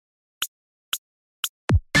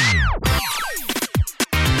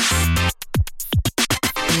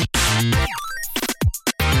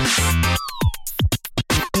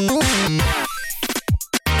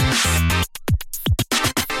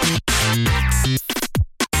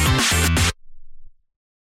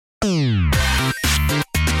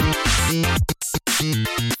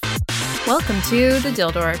to the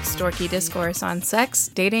Dildorks, dorky discourse on sex,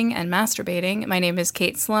 dating, and masturbating. My name is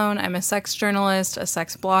Kate Sloan. I'm a sex journalist, a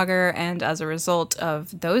sex blogger, and as a result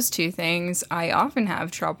of those two things, I often have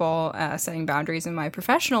trouble setting boundaries in my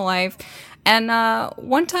professional life. And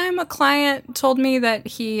one time a client told me that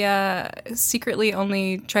he secretly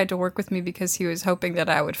only tried to work with me because he was hoping that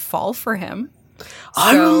I would fall for him.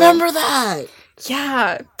 I remember that!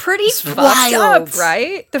 Yeah, pretty fucked up,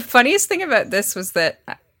 right? The funniest thing about this was that,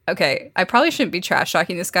 okay, I probably shouldn't be trash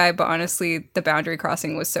talking this guy, but honestly, the boundary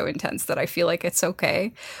crossing was so intense that I feel like it's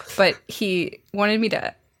okay. But he wanted me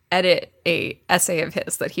to edit a essay of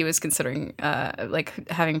his that he was considering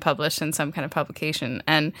having published in some kind of publication,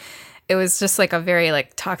 and it was just like a very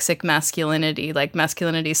like toxic masculinity, like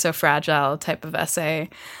masculinity so fragile type of essay.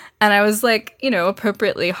 And I was like,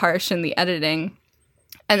 appropriately harsh in the editing.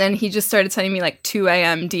 And then he just started sending me like 2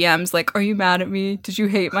 a.m. DMs like, are you mad at me? Did you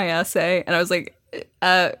hate my essay? And I was like,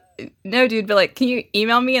 no, dude, but like, can you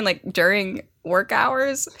email me and like during work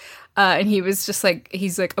hours? And he was just like,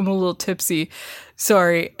 he's like, I'm a little tipsy.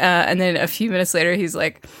 Sorry. And then a few minutes later, he's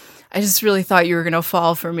like, I just really thought you were going to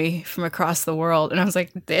fall for me from across the world. And I was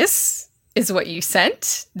like, this is what you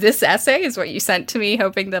sent? This essay is what you sent to me,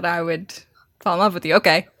 hoping that I would fall in love with you.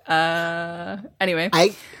 Okay. Anyway.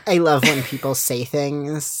 I love when people say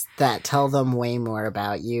things that tell them way more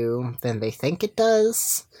about you than they think it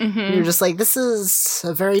does. Mm-hmm. You're just like, this is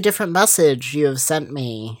a very different message you have sent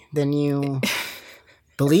me than you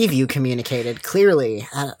believe you communicated clearly.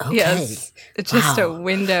 Okay. Yes. It's just a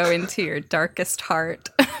window into your darkest heart.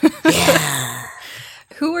 Yeah.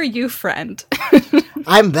 Who are you, friend?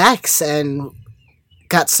 I'm Bex, and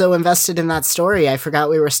got so invested in that story, I forgot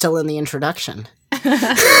we were still in the introduction.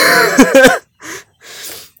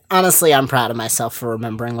 Honestly, I'm proud of myself for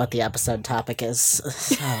remembering what the episode topic is.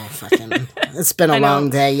 Oh, fucking... It's been a long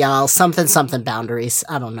day, y'all. Something boundaries.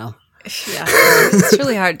 I don't know. Yeah, it's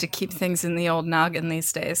really hard to keep things in the old noggin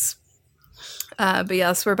these days. But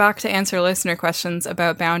yes, we're back to answer listener questions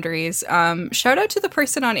about boundaries. Shout out to the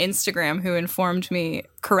person on Instagram who informed me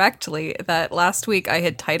correctly that last week I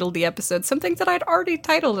had titled the episode something that I'd already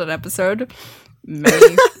titled an episode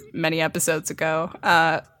many episodes ago.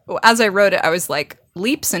 As I wrote it, I was like,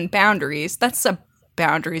 leaps and boundaries. That's a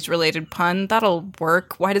boundaries-related pun. That'll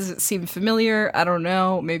work. Why does it seem familiar? I don't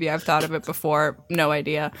know. Maybe I've thought of it before. No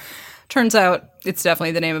idea. Turns out it's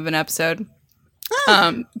definitely the name of an episode.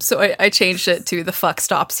 So I changed it to The Fuck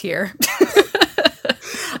Stops Here.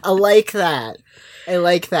 I like that.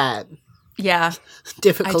 Yeah.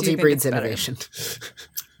 Difficulty breeds innovation.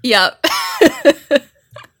 Yeah.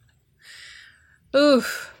 Ooh.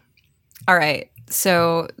 All right.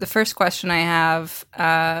 So the first question I have,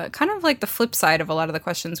 kind of like the flip side of a lot of the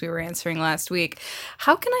questions we were answering last week.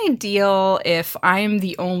 How can I deal if I'm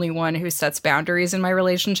the only one who sets boundaries in my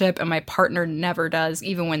relationship and my partner never does,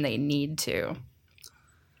 even when they need to?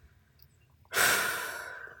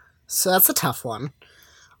 So that's a tough one.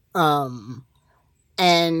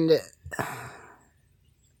 And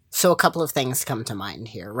so a couple of things come to mind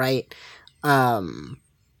here, right?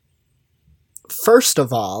 First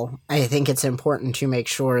of all, I think it's important to make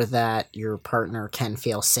sure that your partner can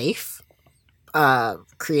feel safe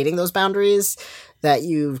creating those boundaries, that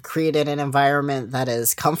you've created an environment that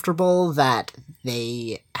is comfortable, that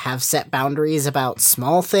they have set boundaries about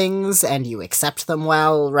small things and you accept them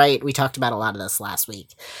well, right? We talked about a lot of this last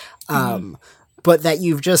week. But that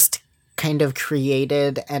you've just kind of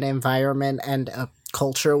created an environment and a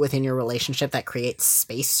culture within your relationship that creates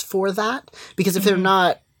space for that. Because if they're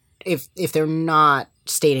not, if they're not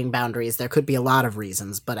stating boundaries, there could be a lot of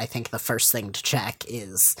reasons, but I think the first thing to check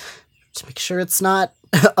is to make sure it's not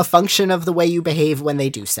a function of the way you behave when they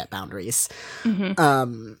do set boundaries.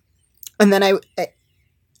 And then I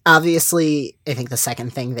obviously, I think the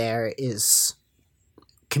second thing there is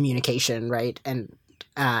communication, right? And,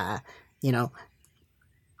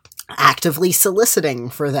 actively soliciting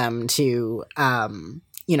for them to,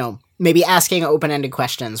 maybe asking open-ended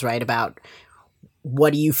questions, right? About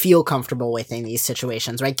what do you feel comfortable with in these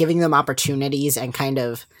situations, right? Giving them opportunities and kind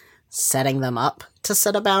of setting them up to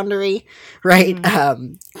set a boundary, right?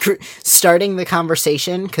 Starting the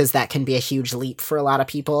conversation, because that can be a huge leap for a lot of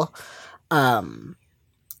people. And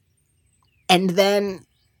then,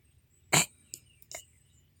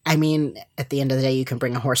 I mean, at the end of the day, you can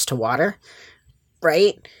bring a horse to water,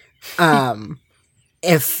 right?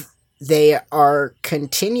 If they are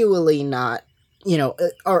continually not,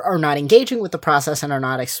 are not engaging with the process and are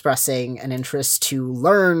not expressing an interest to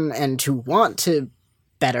learn and to want to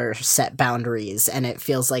better set boundaries, and it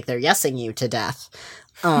feels like they're yesing you to death,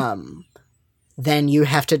 then you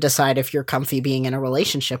have to decide if you're comfy being in a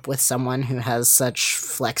relationship with someone who has such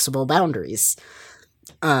flexible boundaries.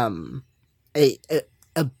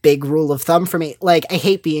 A big rule of thumb for me, like, I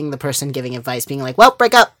hate being the person giving advice, being like, well,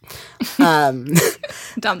 break up. Dump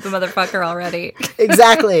the motherfucker already.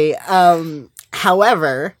 Exactly.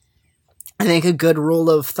 However, I think a good rule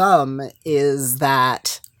of thumb is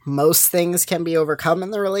that most things can be overcome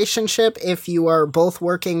in the relationship if you are both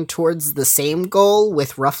working towards the same goal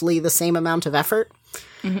with roughly the same amount of effort.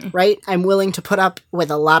 Mm-hmm. Right? I'm willing to put up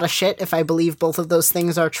with a lot of shit if I believe both of those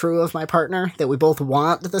things are true of my partner, that we both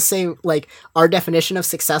want the same, like, our definition of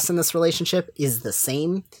success in this relationship is the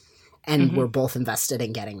same, and we're both invested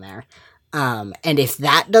in getting there. And if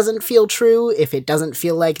that doesn't feel true, if it doesn't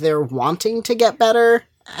feel like they're wanting to get better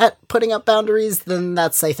at putting up boundaries, then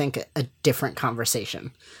that's, I think, a different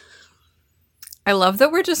conversation. I love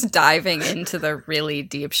that we're just diving into the really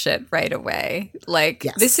deep shit right away. Like,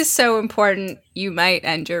 yes. This is so important, you might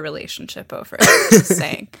end your relationship over it, just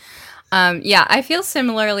saying. Yeah, I feel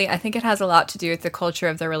similarly. I think it has a lot to do with the culture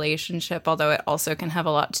of the relationship, although it also can have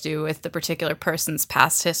a lot to do with the particular person's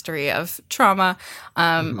past history of trauma.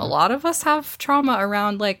 A lot of us have trauma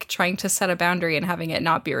around, like, trying to set a boundary and having it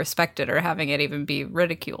not be respected or having it even be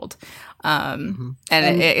ridiculed. And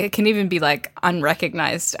it can even be, like,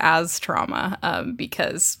 unrecognized as trauma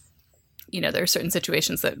because, you know, there are certain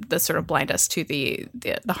situations that sort of blind us to the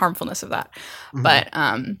harmfulness of that. But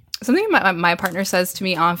something my partner says to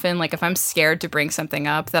me often, like, if I'm scared to bring something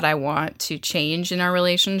up that I want to change in our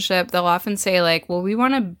relationship, they'll often say, like, well, we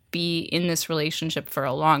want to be in this relationship for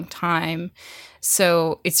a long time.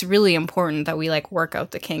 So it's really important that we, like, work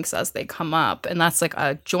out the kinks as they come up. And that's, like,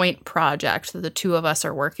 a joint project that the two of us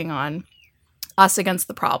are working on. Us against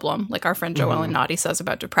the problem, like our friend Joelle and Nadi says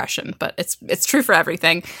about depression, but it's true for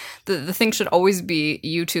everything. The thing should always be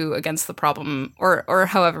you two against the problem, or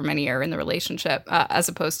however many are in the relationship, as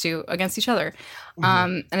opposed to against each other.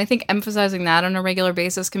 And I think emphasizing that on a regular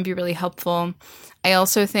basis can be really helpful. I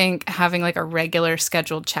also think having, like, a regular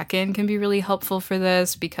scheduled check-in can be really helpful for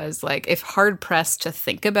this, because, like, if hard pressed to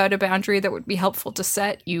think about a boundary that would be helpful to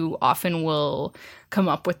set, you often will come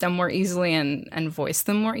up with them more easily and voice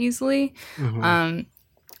them more easily.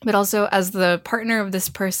 But also, as the partner of this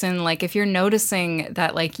person, like, if you're noticing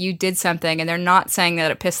that, like, you did something and they're not saying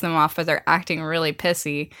that it pissed them off, but they're acting really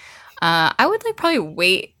pissy, I would, like, probably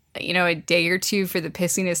wait, you know, a day or two for the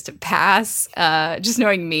pissiness to pass, just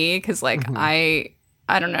knowing me, because, like, I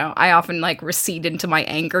don't know, I often, like, recede into my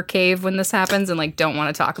anger cave when this happens and, like, don't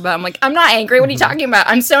want to talk about it. I'm like, I'm not angry, what are you talking about?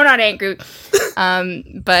 I'm so not angry.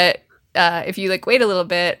 But if you, like, wait a little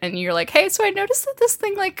bit and you're like, hey, so I noticed that this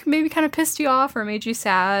thing, like, maybe kind of pissed you off or made you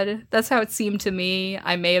sad. That's how it seemed to me.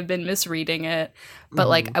 I may have been misreading it, but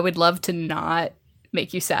like, I would love to not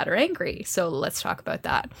make you sad or angry. So let's talk about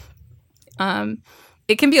that.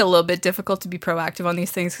 It can be a little bit difficult to be proactive on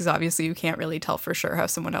these things because obviously you can't really tell for sure how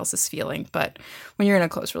someone else is feeling. But when you're in a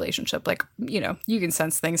close relationship, like, you know, you can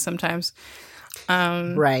sense things sometimes.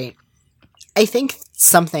 Right. I think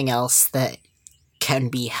something else that can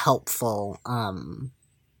be helpful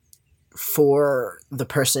for the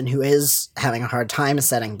person who is having a hard time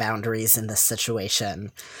setting boundaries in this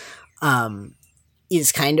situation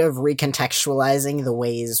is kind of recontextualizing the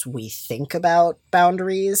ways we think about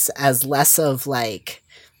boundaries as less of, like,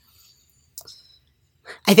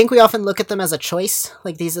 I think we often look at them as a choice.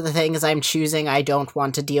 Like, these are the things I'm choosing I don't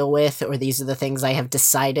want to deal with, or these are the things I have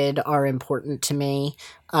decided are important to me.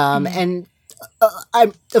 And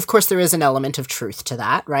of course, there is an element of truth to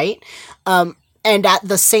that, right? And at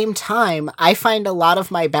the same time, I find a lot of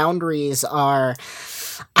my boundaries are,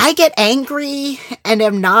 I get angry and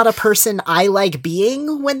am not a person I like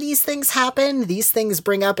being when these things happen. These things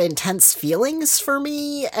bring up intense feelings for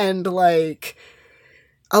me, and, like,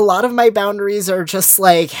 a lot of my boundaries are just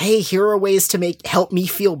like, hey, here are ways to help me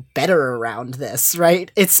feel better around this,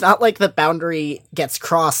 right? It's not like the boundary gets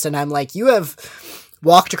crossed and I'm like, you have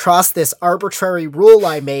walked across this arbitrary rule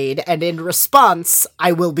I made, and in response,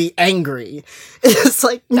 I will be angry. It's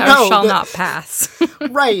like, Thou shall not pass.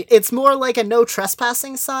 Right. It's more like a no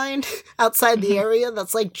trespassing sign outside the area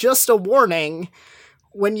that's like, just a warning.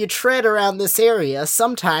 When you tread around this area,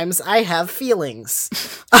 sometimes I have feelings.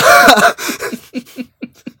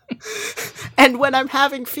 And when I'm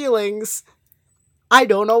having feelings, I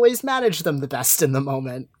don't always manage them the best in the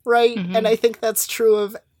moment, right? And I think that's true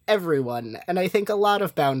of everyone. And I think a lot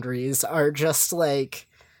of boundaries are just like,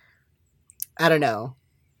 I don't know,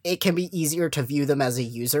 it can be easier to view them as a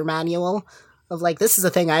user manual of like, this is a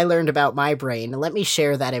thing I learned about my brain. Let me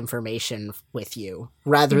share that information with you,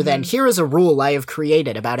 rather than here is a rule I have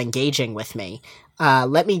created about engaging with me.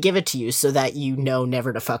 Let me give it to you so that you know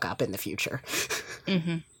never to fuck up in the future.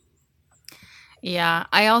 Yeah,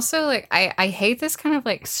 I also like I hate this kind of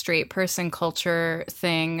like straight person culture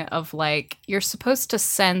thing of like you're supposed to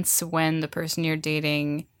sense when the person you're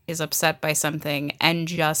dating is upset by something and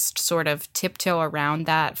just sort of tiptoe around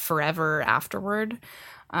that forever afterward.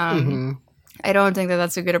 I don't think that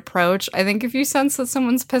that's a good approach. I think if you sense that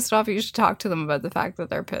someone's pissed off, you should talk to them about the fact that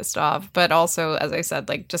they're pissed off. But also, as I said,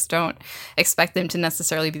 like, just don't expect them to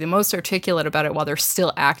necessarily be the most articulate about it while they're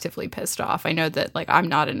still actively pissed off. I know that, like, I'm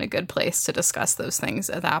not in a good place to discuss those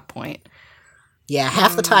things at that point. Yeah,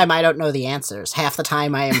 half the time I don't know the answers. Half the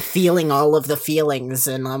time I am feeling all of the feelings,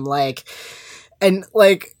 and I'm like... And,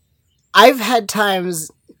 like, I've had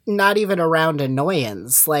times... not even around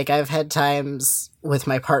annoyance. Like, I've had times with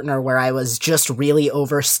my partner where I was just really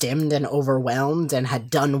overstimmed and overwhelmed and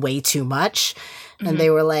had done way too much. And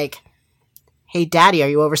they were like, hey, daddy, are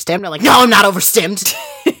you overstimmed? I'm like, no, I'm not overstimmed.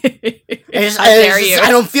 I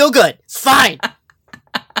don't feel good. It's fine.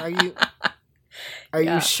 Are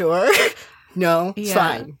you sure? No, it's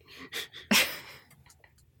fine.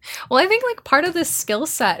 Well, I think, like, part of the skill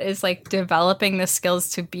set is, like, developing the skills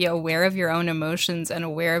to be aware of your own emotions and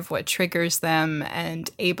aware of what triggers them and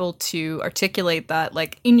able to articulate that,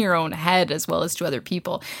 like, in your own head as well as to other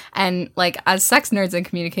people. And, like, as sex nerds and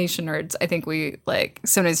communication nerds, I think we, like,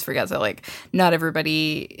 sometimes forget that, like, not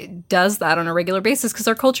everybody does that on a regular basis because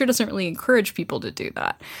our culture doesn't really encourage people to do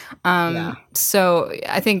that. So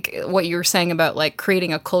I think what you're saying about, like,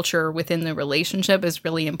 creating a culture within the relationship is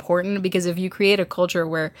really important, because if you create a culture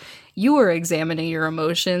where you are examining your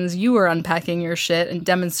emotions, you are unpacking your shit and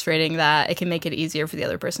demonstrating that, it can make it easier for the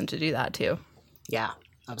other person to do that too. Yeah,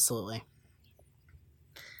 absolutely.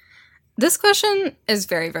 This question is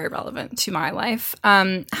very, very relevant to my life. How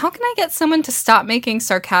can I get someone to stop making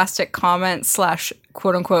sarcastic comments /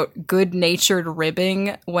 quote unquote good-natured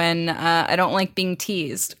ribbing when I don't like being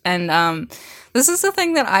teased? And this is the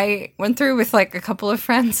thing that I went through with like a couple of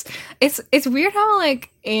friends. It's weird how like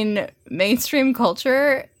in mainstream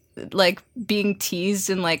culture, like being teased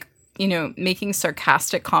and like, you know, making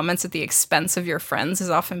sarcastic comments at the expense of your friends is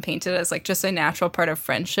often painted as like just a natural part of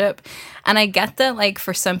friendship. And I get that, like,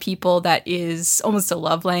 for some people that is almost a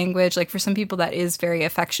love language. Like, for some people that is very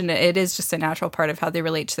affectionate. It is just a natural part of how they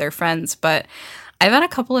relate to their friends. But I've had a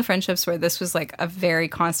couple of friendships where this was like a very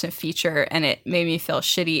constant feature, and it made me feel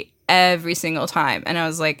shitty every single time. And I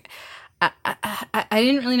was like, I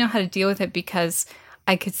didn't really know how to deal with it, because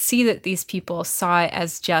I could see that these people saw it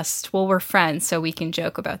as just, well, we're friends, so we can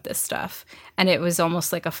joke about this stuff. And it was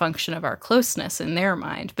almost like a function of our closeness in their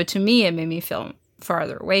mind. But to me, it made me feel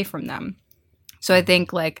farther away from them. So I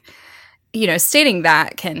think, like, you know, stating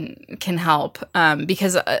that can help,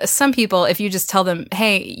 because some people, if you just tell them,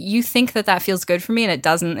 hey, you think that feels good for me and it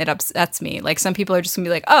doesn't, it upsets me. Like, some people are just gonna be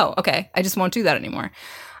like, oh, okay, I just won't do that anymore.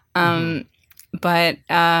 But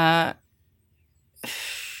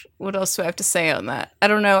what else do I have to say on that? I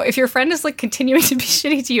don't know. If your friend is like continuing to be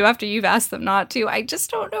shitty to you after you've asked them not to, I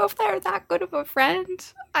just don't know if they're that good of a friend.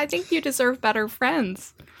 I think you deserve better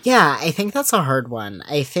friends. Yeah, I think that's a hard one.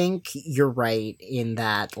 I think you're right in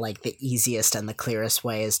that, like, the easiest and the clearest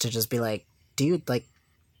way is to just be like, dude, like,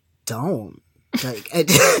 don't. Like,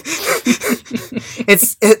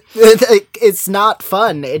 it's not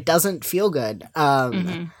fun. It doesn't feel good.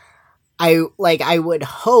 I would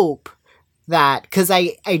hope that, because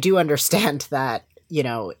I do understand that, you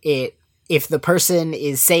know, if the person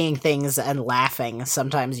is saying things and laughing,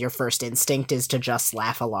 sometimes your first instinct is to just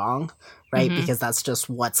laugh along, right? Because that's just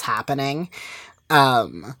what's happening.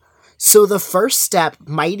 So the first step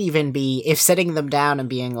might even be, if sitting them down and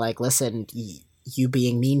being like, listen, you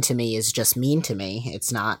being mean to me is just mean to me.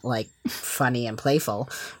 It's not like funny and playful,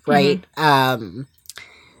 right?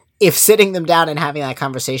 If sitting them down and having that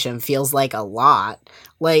conversation feels like a lot,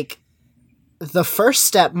 like, the first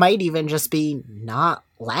step might even just be not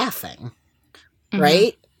laughing,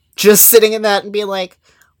 right? Just sitting in that and being like,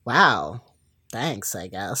 wow, thanks, I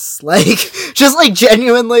guess. Like, just like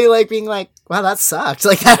genuinely like being like, wow, that sucked.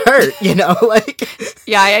 Like, that hurt, you know? Like,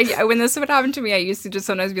 yeah, I when this would happen to me, I used to just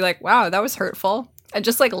sometimes be like, wow, that was hurtful. And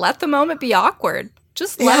just like let the moment be awkward.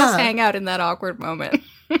 Just let us hang out in that awkward moment.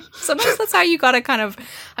 Sometimes that's how you gotta kind of,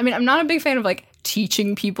 I mean, I'm not a big fan of like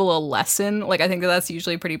teaching people a lesson. Like, I think that's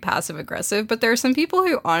usually pretty passive aggressive, but there are some people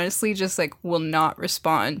who honestly just like will not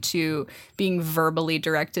respond to being verbally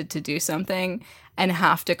directed to do something and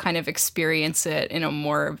have to kind of experience it in a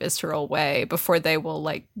more visceral way before they will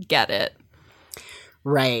like get it.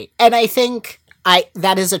 Right. And I think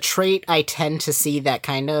that is a trait I tend to see, that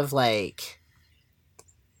kind of like,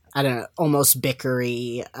 I don't know, almost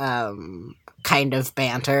bickery kind of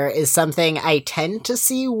banter is something I tend to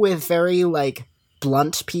see with very like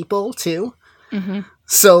blunt people too. Mm-hmm.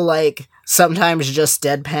 So like sometimes just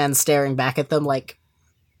deadpan staring back at them, like,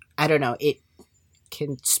 I don't know, it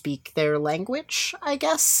can speak their language, I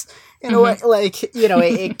guess, in a way, like, you know,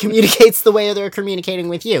 it communicates the way they're communicating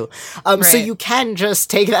with you. Right. So you can just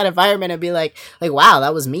take that environment and be like, wow,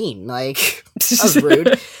 that was mean. Like, that was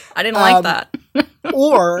rude. I didn't like that.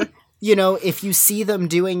 Or, you know, if you see them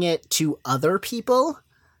doing it to other people,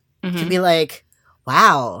 you can be like,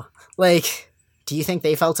 wow, like, do you think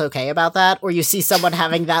they felt okay about that? Or you see someone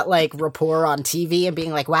having that, like, rapport on TV and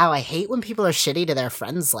being like, wow, I hate when people are shitty to their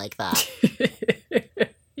friends like that.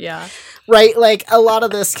 Yeah. Right? Like, a lot of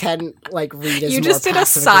this can, like, read as you more just did a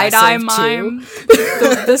side-eye mime.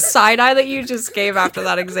 The side-eye that you just gave after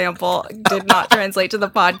that example did not translate to the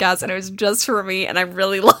podcast, and it was just for me, and I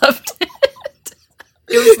really loved it.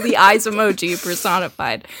 It was the eyes emoji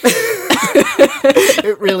personified.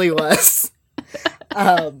 It really was.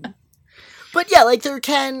 But yeah, like, there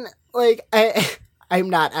can, like, I'm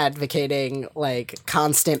not advocating, like,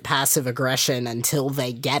 constant passive aggression until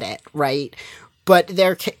they get it, right? But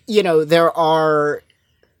there are,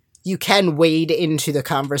 you can wade into the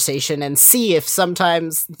conversation and see if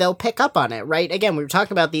sometimes they'll pick up on it, right? Again, we were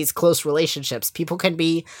talking about these close relationships. People can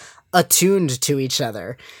be attuned to each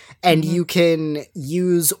other. And you can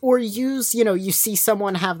use, you know, you see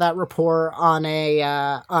someone have that rapport on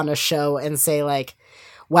a show and say, like,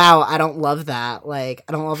 wow, I don't love that. Like,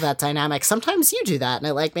 I don't love that dynamic. Sometimes you do that, and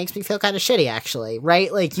it, like, makes me feel kind of shitty, actually, right?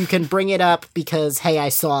 Like, you can bring it up because, hey, I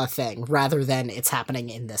saw a thing, rather than it's happening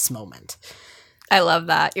in this moment. I love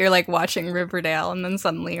that. You're, like, watching Riverdale, and then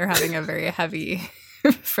suddenly you're having a very heavy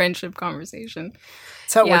friendship conversation.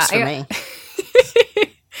 That's how it works for me.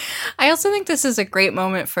 I also think this is a great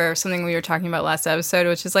moment for something we were talking about last episode,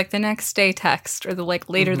 which is like the next day text, or the like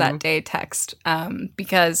later that day text.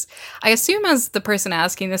 Because I assume as the person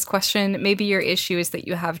asking this question, maybe your issue is that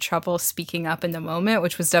you have trouble speaking up in the moment,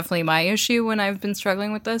 which was definitely my issue when I've been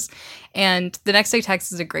struggling with this. And the next day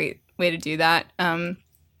text is a great way to do that.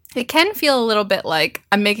 It can feel a little bit like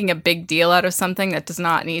I'm making a big deal out of something that does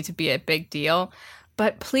not need to be a big deal.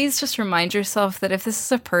 But please just remind yourself that if this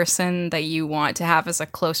is a person that you want to have as a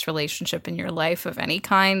close relationship in your life of any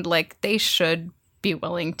kind, like, they should be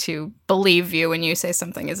willing to believe you when you say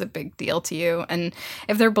something is a big deal to you. And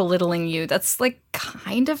if they're belittling you, that's like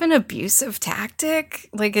kind of an abusive tactic.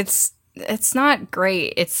 Like, it's not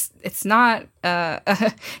great. It's not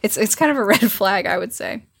it's kind of a red flag, I would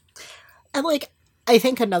say. And like, I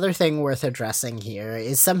think another thing worth addressing here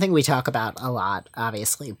is something we talk about a lot,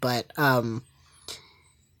 obviously, but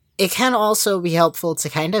it can also be helpful to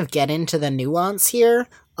kind of get into the nuance here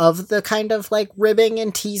of the kind of, like, ribbing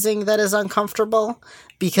and teasing that is uncomfortable.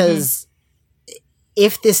 Because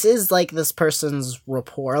if this is, like, this person's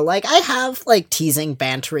rapport, like, I have, like, teasing,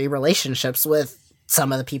 bantery relationships with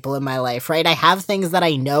some of the people in my life, right? I have things that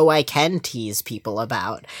I know I can tease people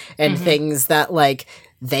about, and things that, like,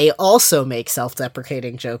 they also make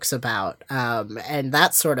self-deprecating jokes about, and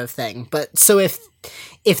that sort of thing. But so if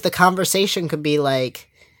the conversation could be like,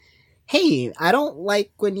 hey, I don't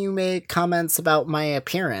like when you make comments about my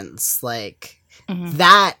appearance, like,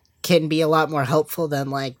 that can be a lot more helpful than,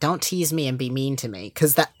 like, don't tease me and be mean to me.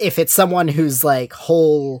 Because that, if it's someone whose, like,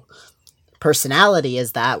 whole personality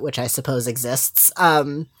is that, which I suppose exists,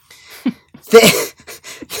 they're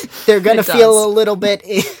gonna feel a little bit,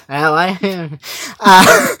 they're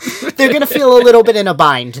gonna feel a little bit in a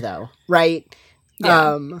bind, though, right?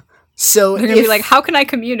 Yeah. So they're gonna be like, how can I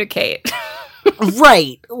communicate?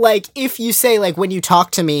 Right. Like, if you say, like, when you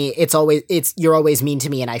talk to me, you're always mean to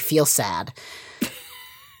me and I feel sad.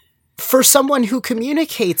 For someone who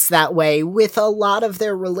communicates that way with a lot of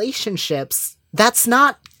their relationships, that's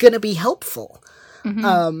not gonna be helpful.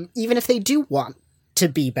 Even if they do want to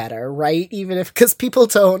be better, right? Because people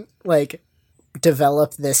don't, like,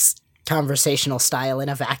 develop this conversational style in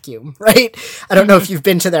a vacuum, right? I don't know if you've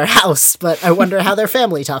been to their house, but I wonder how their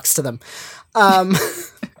family talks to them.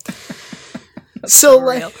 So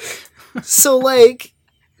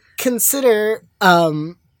consider,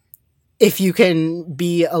 if you can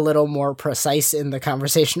be a little more precise in the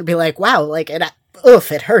conversation, to be like, wow, like, it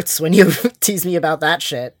hurts when you tease me about that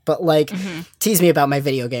shit, but, like, tease me about my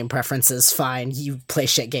video game preferences, fine, you play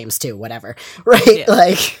shit games too, whatever, right? Yeah.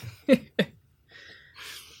 Like,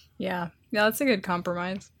 yeah, that's a good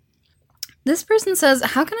compromise. This person says,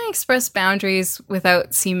 how can I express boundaries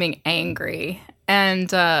without seeming angry? And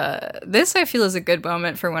this, I feel, is a good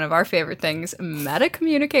moment for one of our favorite things, meta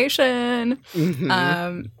communication.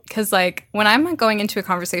 Because, like, when I'm going into a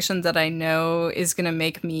conversation that I know is going to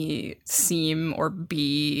make me seem or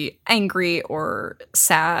be angry or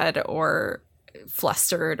sad or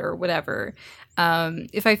flustered or whatever,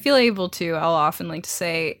 if I feel able to, I'll often like to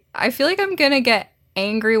say, I feel like I'm going to get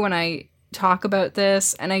angry when I talk about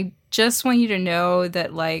this. And I just want you to know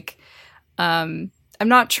that, like, I'm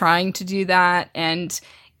not trying to do that, and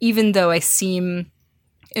even though I seem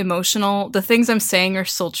emotional, the things I'm saying are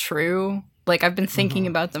still true. Like, I've been thinking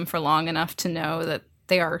about them for long enough to know that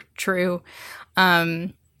they are true. But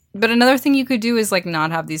another thing you could do is, like, not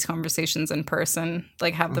have these conversations in person.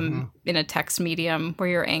 Like, have them in a text medium where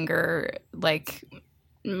your anger, like,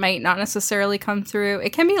 might not necessarily come through.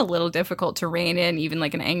 It can be a little difficult to rein in even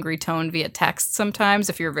like an angry tone via text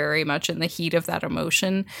sometimes if you're very much in the heat of that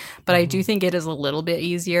emotion. But I do think it is a little bit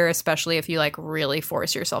easier, especially if you like really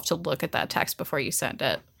force yourself to look at that text before you send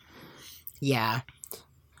it. Yeah.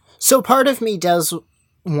 So part of me does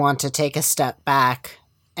want to take a step back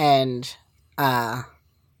and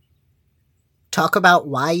talk about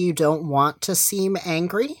why you don't want to seem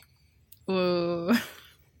angry. Ooh.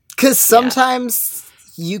 Because sometimes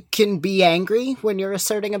you can be angry when you're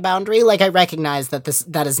asserting a boundary. Like, I recognize that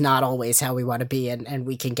that is not always how we want to be, and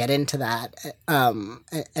we can get into that.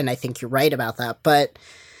 And I think you're right about that. But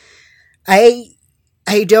I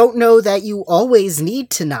don't know that you always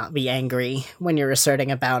need to not be angry when you're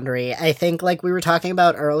asserting a boundary. I think, like we were talking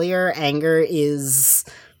about earlier, anger is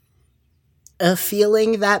a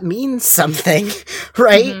feeling that means something,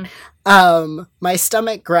 right? My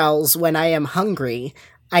stomach growls when I am hungry.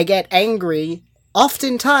 I get angry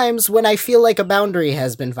oftentimes when I feel like a boundary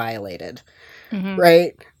has been violated,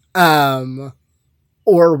 right? Or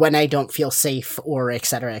when I don't feel safe, or et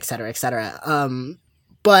cetera, et cetera, et cetera.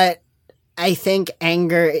 But I think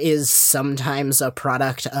anger is sometimes a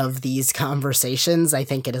product of these conversations. I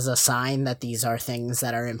think it is a sign that these are things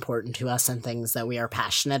that are important to us and things that we are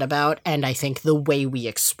passionate about. And I think the way we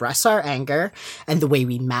express our anger and the way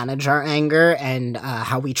we manage our anger and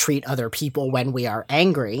how we treat other people when we are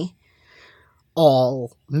angry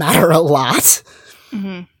all matter a lot.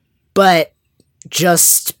 But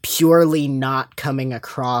just purely not coming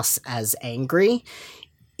across as angry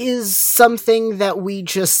is something that we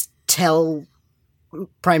just tell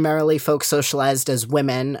primarily folks socialized as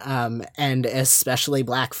women, and especially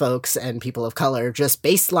Black folks and people of color, just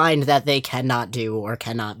baseline that they cannot do or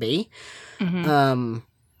cannot be. And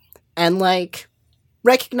like,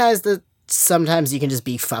 recognize that sometimes you can just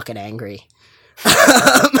be fucking angry.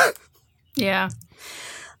 Yeah.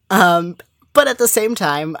 But at the same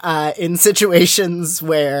time, in situations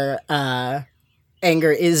where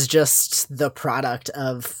anger is just the product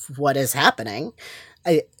of what is happening,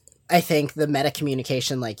 I think the meta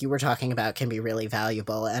communication, like you were talking about, can be really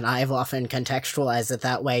valuable. And I've often contextualized it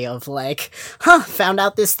that way of like, found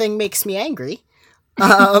out this thing makes me angry.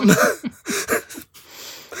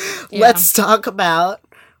 Let's talk about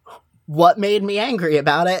what made me angry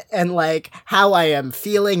about it and like how I am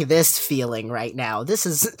feeling this feeling right now.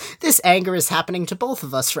 This anger is happening to both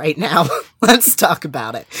of us right now. Let's talk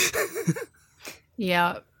about it.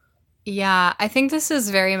 Yeah, I think this is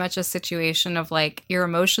very much a situation of like your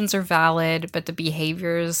emotions are valid, but the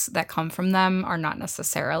behaviors that come from them are not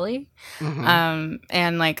necessarily.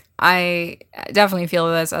 And like I definitely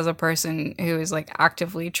feel this as a person who is like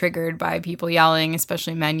actively triggered by people yelling,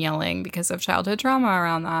 especially men yelling, because of childhood trauma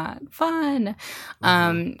around that. Fun.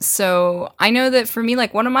 So I know that for me,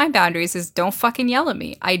 like one of my boundaries is don't fucking yell at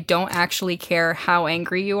me. I don't actually care how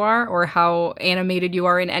angry you are or how animated you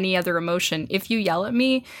are in any other emotion. If you yell at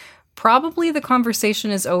me, probably the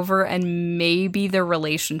conversation is over and maybe the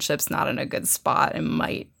relationship's not in a good spot and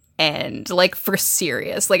might end, like for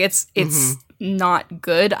serious. Like it's not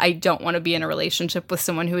good. I don't want to be in a relationship with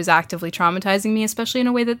someone who is actively traumatizing me, especially in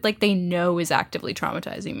a way that like they know is actively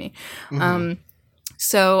traumatizing me.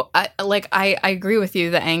 So I agree with you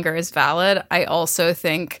that anger is valid. I also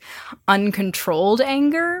think uncontrolled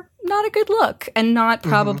anger, not a good look and not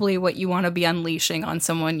probably what you want to be unleashing on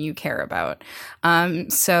someone you care about.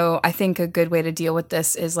 So I think a good way to deal with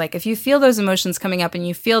this is like if you feel those emotions coming up and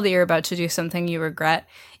you feel that you're about to do something you regret,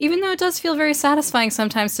 even though it does feel very satisfying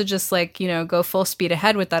sometimes to just like, you know, go full speed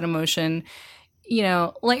ahead with that emotion, you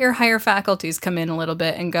know, let your higher faculties come in a little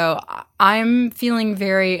bit and go, I'm feeling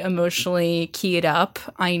very emotionally keyed up.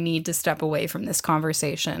 I need to step away from this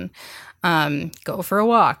conversation. Go for a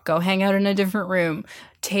walk, go hang out in a different room,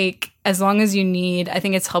 take as long as you need. I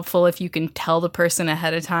think it's helpful if you can tell the person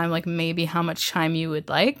ahead of time, like maybe how much time you would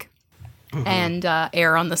like. and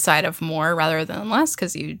err on the side of more rather than less,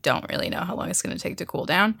 because you don't really know how long it's going to take to cool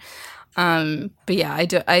down. But yeah,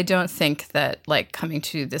 I don't think that like coming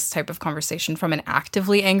to this type of conversation from an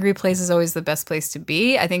actively angry place is always the best place to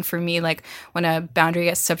be. I think for me, like when a boundary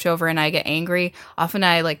gets stepped over and I get angry, often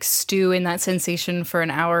I like stew in that sensation for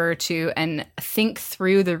an hour or two and think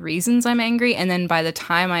through the reasons I'm angry. And then by the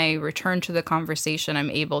time I return to the conversation,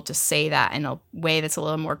 I'm able to say that in a way that's a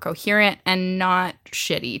little more coherent and not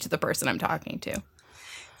shitty to the person I'm talking to.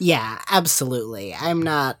 Yeah, absolutely. I'm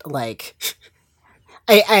not like...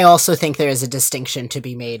 I also think there is a distinction to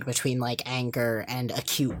be made between, like, anger and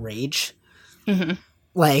acute rage. Mm-hmm.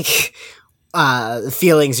 Like,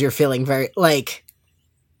 feelings you're feeling very... Like,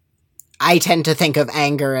 I tend to think of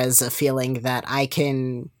anger as a feeling that I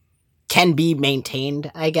can be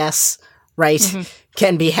maintained, I guess, right? Mm-hmm.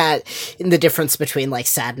 Can be had in the difference between, like,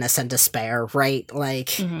 sadness and despair, right? Like,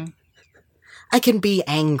 mm-hmm. I can be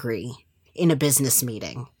angry in a business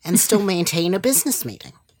meeting and still maintain a business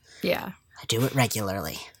meeting. Yeah. I do it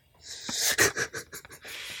regularly.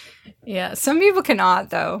 Yeah, some people cannot,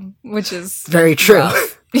 though, which is... Very true.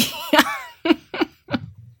 Yeah.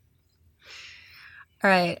 All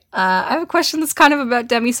right. I have a question that's kind of about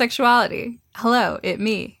demisexuality. Hello,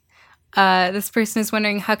 me. This person is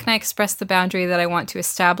wondering, how can I express the boundary that I want to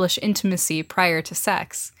establish intimacy prior to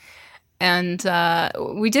sex? And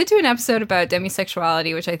we did do an episode about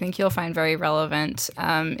demisexuality, which I think you'll find very relevant.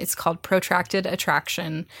 It's called Protracted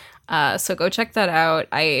Attraction. So go check that out.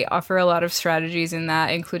 I offer a lot of strategies in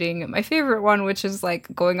that, including my favorite one, which is like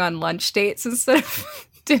going on lunch dates instead of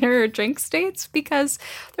dinner or drinks dates, because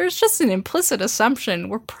there's just an implicit assumption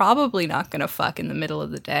we're probably not going to fuck in the middle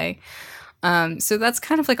of the day. So that's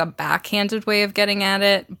kind of like a backhanded way of getting at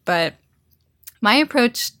it, but my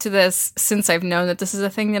approach to this, since I've known that this is a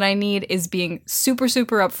thing that I need, is being super,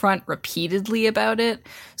 super upfront repeatedly about it.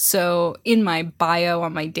 So in my bio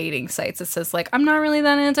on my dating sites, it says, like, I'm not really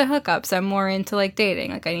that into hookups. I'm more into, like, dating.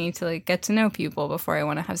 Like, I need to, like, get to know people before I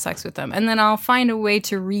want to have sex with them. And then I'll find a way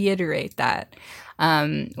to reiterate that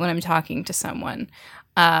when I'm talking to someone.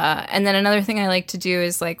 And then another thing I like to do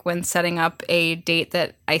is, like, when setting up a date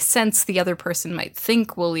that I sense the other person might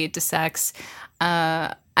think will lead to sex,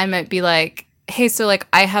 I might be like, hey, so like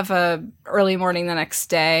I have a early morning the next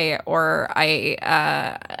day, or I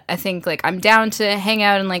think like I'm down to hang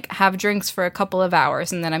out and like have drinks for a couple of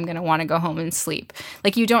hours, and then I'm gonna want to go home and sleep.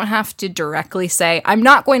 Like, you don't have to directly say I'm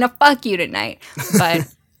not going to fuck you tonight, but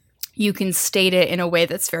you can state it in a way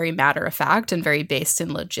that's very matter of fact and very based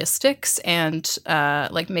in logistics. And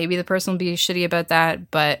like maybe the person will be shitty about that,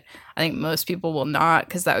 but I think most people will not,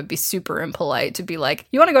 because that would be super impolite to be like,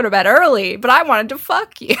 you want to go to bed early, but I wanted to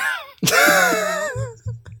fuck you.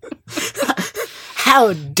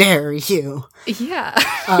 How dare you? Yeah.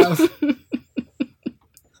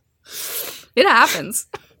 It happens.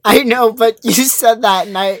 I know, but you said that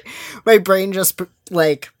and my brain just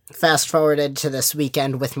like fast forwarded to this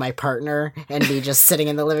weekend with my partner and me just sitting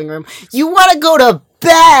in the living room. You want to go to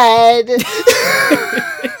bed?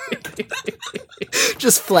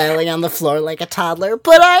 Just flailing on the floor like a toddler,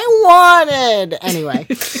 but I wanted. Anyway.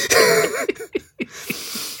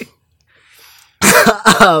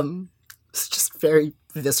 It's just very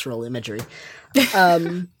visceral imagery.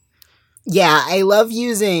 Yeah, I love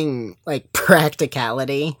using like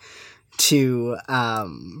practicality to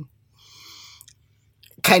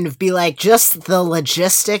kind of be like, just the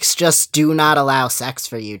logistics just do not allow sex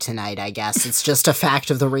for you tonight, I guess. It's just a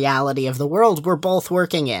fact of the reality of the world we're both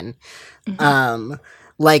working in. Mm-hmm.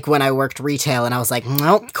 Like when I worked retail and I was like,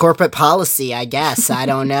 nope, corporate policy, I guess. I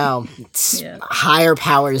don't know. It's higher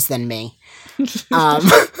powers than me. So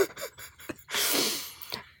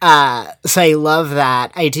I love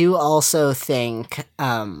that. I do also think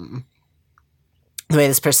the way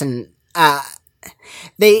this person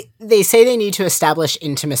they say they need to establish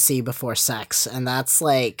intimacy before sex, and that's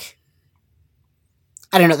like,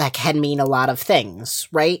 I don't know, that can mean a lot of things,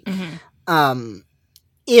 right? Mm-hmm.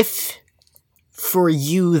 If for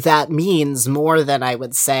you that means more than, I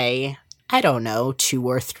would say, I don't know, 2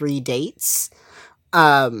 or 3 dates,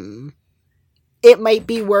 it might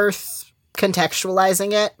be worth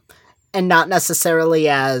contextualizing it, and not necessarily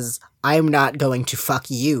as, I'm not going to fuck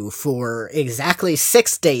you for exactly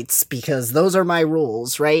 6 dates because those are my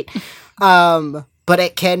rules, right? But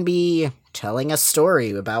it can be telling a story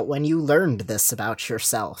about when you learned this about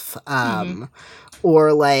yourself.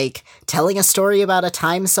 Or like telling a story about a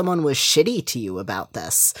time someone was shitty to you about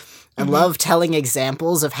this. I love telling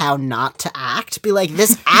examples of how not to act. Be like,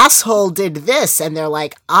 this asshole did this. And they're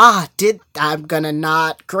like, I'm gonna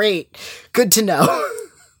not. Great. Good to know.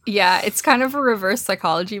 Yeah, it's kind of a reverse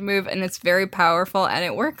psychology move, and it's very powerful, and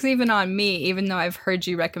it works even on me, even though I've heard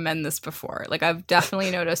you recommend this before. Like, I've definitely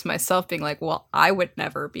noticed myself being like, well, I would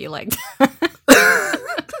never be like that.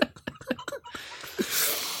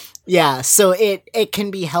 Yeah, so it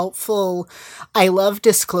can be helpful. I love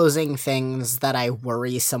disclosing things that I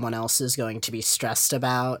worry someone else is going to be stressed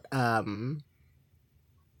about.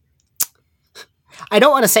 I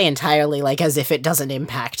don't want to say entirely like as if it doesn't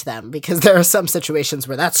impact them, because there are some situations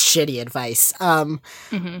where that's shitty advice.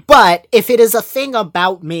 But if it is a thing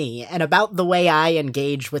about me and about the way I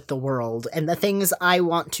engage with the world and the things I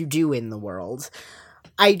want to do in the world,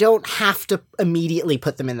 I don't have to immediately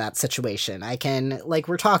put them in that situation. I can, like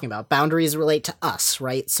we're talking about, boundaries relate to us,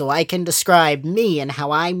 right? So I can describe me and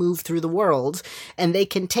how I move through the world, and they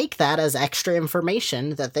can take that as extra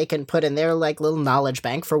information that they can put in their, like, little knowledge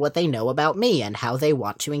bank for what they know about me and how they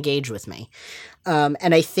want to engage with me.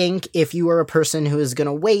 And I think if you are a person who is going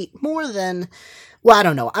to wait more than... Well, I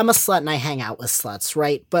don't know. I'm a slut and I hang out with sluts,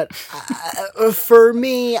 right? But for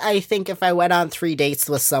me, I think if I went on 3 dates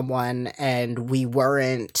with someone and we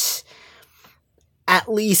weren't at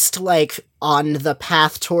least, like, on the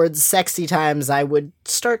path towards sexy times, I would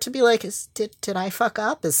start to be like, did I fuck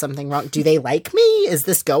up? Is something wrong? Do they like me? Is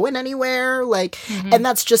this going anywhere? Like, and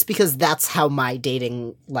that's just because that's how my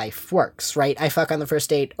dating life works, right? I fuck on the first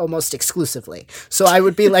date almost exclusively. So I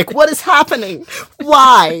would be like, what is happening?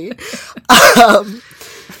 Why?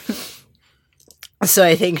 So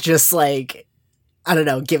I think just, like, I don't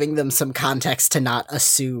know, giving them some context to not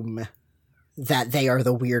assume that they are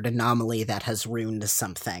the weird anomaly that has ruined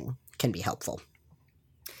something can be helpful.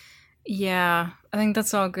 Yeah, I think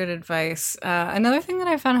that's all good advice. Another thing that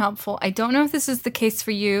I found helpful, I don't know if this is the case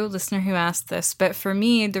for you, listener who asked this, but for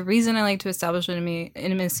me, the reason I like to establish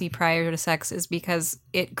intimacy prior to sex is because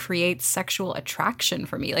it creates sexual attraction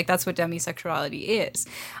for me. Like, that's what demisexuality is.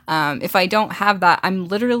 If I don't have that, I'm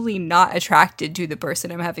literally not attracted to the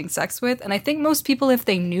person I'm having sex with. And I think most people, if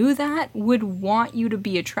they knew that, would want you to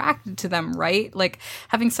be attracted to them, right? Like,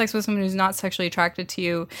 having sex with someone who's not sexually attracted to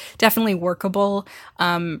you, definitely workable,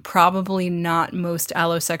 probably not most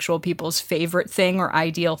allosexual people's favorite thing or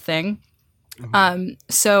ideal thing.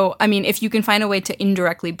 So, I mean, if you can find a way to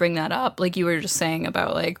indirectly bring that up, like you were just saying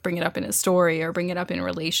about, like, bring it up in a story or bring it up in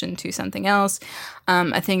relation to something else,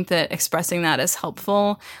 I think that expressing that is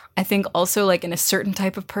helpful. I think also, like, in a certain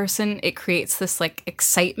type of person, it creates this, like,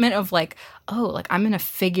 excitement of, like, oh, like, I'm gonna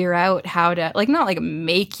figure out how to, like, not, like,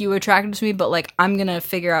 make you attracted to me, but, like, I'm gonna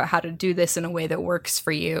figure out how to do this in a way that works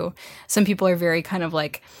for you. Some people are very kind of,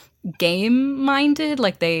 like, game-minded,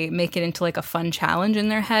 like, they make it into, like, a fun challenge in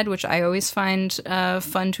their head, which I always find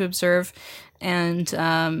fun to observe. And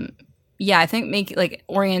yeah, I think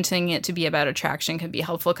orienting it to be about attraction can be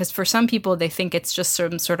helpful, because for some people they think it's just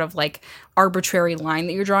some sort of, like, arbitrary line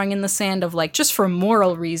that you're drawing in the sand of, like, just for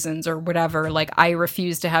moral reasons or whatever, like, I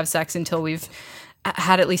refuse to have sex until we've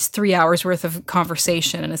had at least 3 hours worth of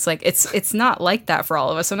conversation. And it's like, it's not like that for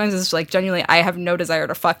all of us. Sometimes it's like, genuinely, I have no desire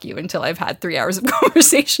to fuck you until I've had 3 hours of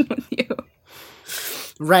conversation with you.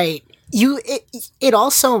 Right. It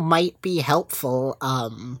also might be helpful,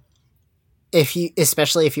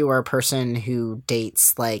 especially if you are a person who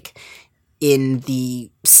dates, like, in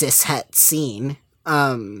the cishet scene,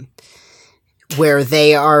 where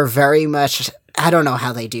they are very much, I don't know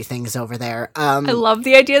how they do things over there. I love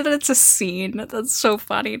the idea that it's a scene. That's so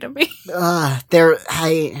funny to me. I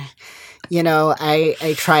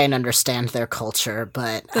try and understand their culture,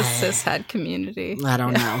 but the cishet community. I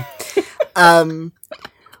don't know.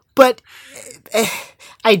 But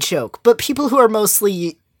I joke, but people who are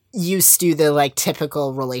mostly used to the, like,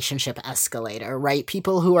 typical relationship escalator, right?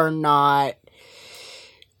 People who are not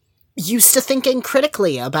used to thinking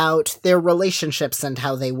critically about their relationships and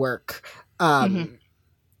how they work.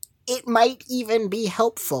 It might even be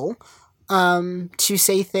helpful to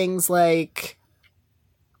say things like,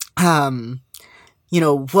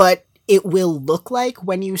 what it will look like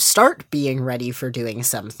when you start being ready for doing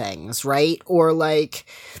some things, right? Or, like,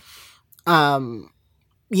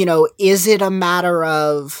 is it a matter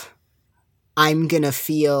of I'm gonna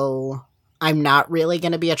feel I'm not really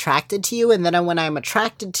going to be attracted to you, and then when I'm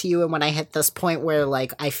attracted to you and when I hit this point where,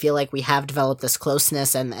 like, I feel like we have developed this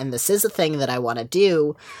closeness and this is a thing that I want to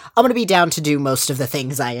do, I'm going to be down to do most of the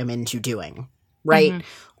things I am into doing, right?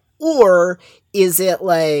 Or is it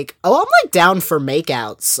like, oh, I'm, like, down for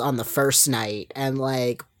makeouts on the first night and,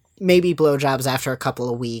 like, maybe blowjobs after a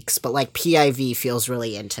couple of weeks, but, like, PIV feels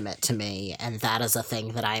really intimate to me, and that is a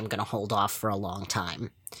thing that I am going to hold off for a long time,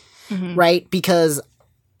 right? Because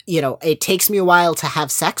it takes me a while to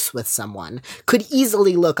have sex with someone could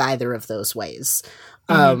easily look either of those ways.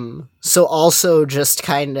 So also just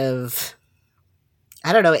kind of,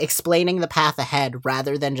 I don't know, explaining the path ahead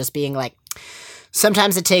rather than just being like,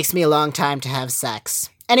 sometimes it takes me a long time to have sex.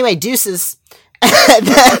 Anyway, deuces.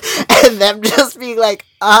 And them just being like,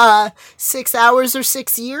 6 hours or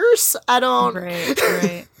 6 years? I don't...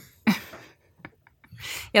 Right.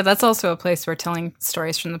 Yeah, that's also a place where telling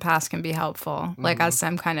stories from the past can be helpful, like as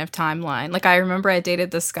some kind of timeline. Like, I remember I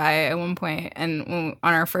dated this guy at one point, and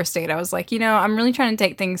on our first date, I was like, I'm really trying to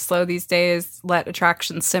take things slow these days, let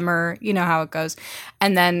attraction simmer, you know how it goes.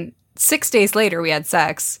 And then 6 days later, we had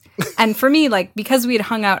sex. And for me, like, because we had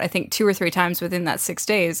hung out, I think 2 or 3 times within that 6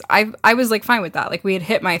 days, I was like fine with that. Like, we had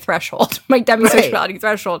hit my threshold, my demisexuality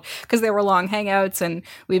threshold, because they were long hangouts and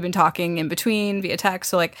we'd been talking in between via text.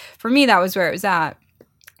 So like, for me, that was where it was at.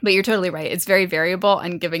 But you're totally right. It's very variable,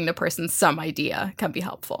 and giving the person some idea can be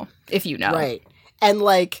helpful if you know. Right. And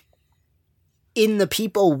like, in the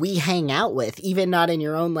people we hang out with, even not in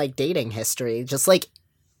your own like dating history, just like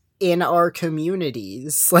in our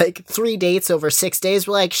communities, like 3 dates over 6 days,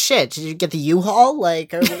 we're like, shit, did you get the U-Haul?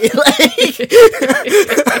 Like, are we like,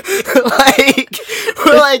 like,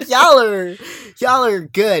 we're like, y'all are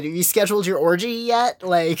good. Have you scheduled your orgy yet?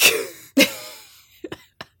 Like,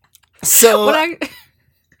 so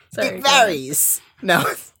Sorry, it varies. No.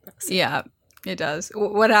 Yeah, it does.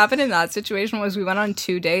 What happened in that situation was we went on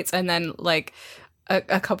 2 dates, and then like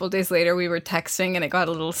a couple days later we were texting, and it got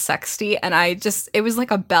a little sexty, and it was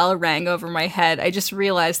like a bell rang over my head. I just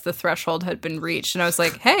realized the threshold had been reached, and I was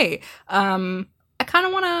like, hey, I kind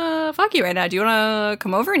of want to fuck you right now. Do you want to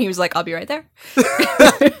come over? And he was like, I'll be right there.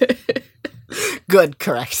 Good,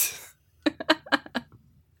 correct.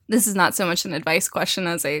 This is not so much an advice question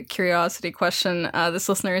as a curiosity question. This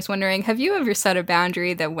listener is wondering, have you ever set a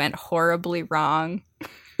boundary that went horribly wrong?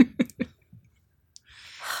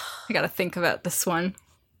 I gotta think about this one.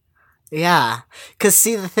 Yeah, because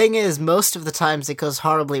see, the thing is, most of the times it goes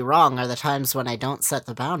horribly wrong are the times when I don't set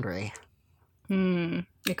the boundary.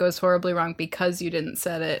 It goes horribly wrong because you didn't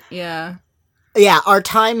set it, yeah. Yeah, are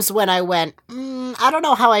times when I went, I don't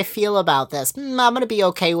know how I feel about this. I'm gonna be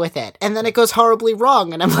okay with it. And then it goes horribly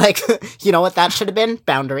wrong, and I'm like, you know what that should have been?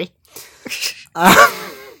 Boundary.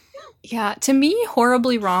 Yeah, to me,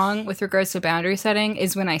 horribly wrong with regards to boundary setting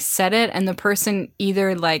is when I set it and the person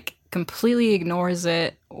either, like, completely ignores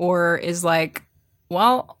it or is like,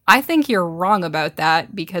 well, I think you're wrong about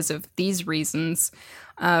that because of these reasons.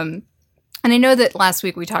 And I know that last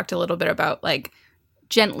week we talked a little bit about, like,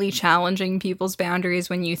 gently challenging people's boundaries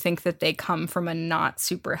when you think that they come from a not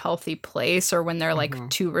super healthy place or when they're like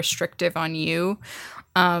too restrictive on you.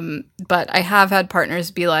 But I have had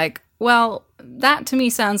partners be like, well, that to me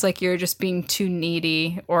sounds like you're just being too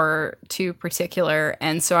needy or too particular.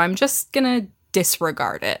 And so I'm just going to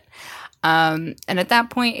disregard it. And at that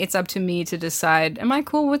point, it's up to me to decide, am I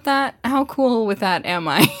cool with that? How cool with that am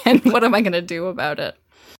I? And what am I going to do about it?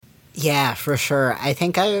 Yeah, for sure. I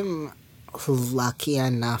think I'm lucky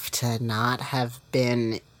enough to not have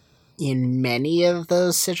been in many of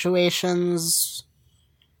those situations.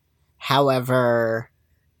 However,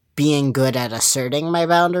 being good at asserting my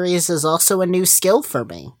boundaries is also a new skill for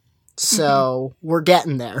me. So we're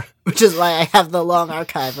getting there, which is why I have the long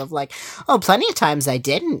archive of like, oh, plenty of times I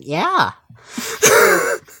didn't. Yeah.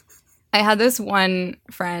 I had this one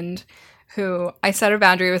friend who I set a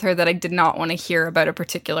boundary with her that I did not want to hear about a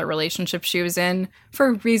particular relationship she was in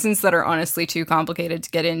for reasons that are honestly too complicated to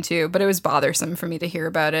get into, but it was bothersome for me to hear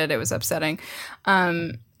about it. It was upsetting.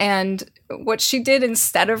 And what she did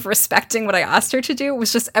instead of respecting what I asked her to do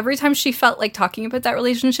was just every time she felt like talking about that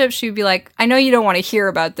relationship, she would be like, I know you don't want to hear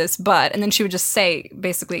about this, but, and then she would just say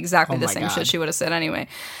basically exactly the same shit she would have said anyway.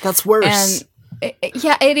 That's worse. And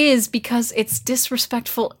it is, because it's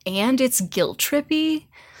disrespectful and it's guilt trippy.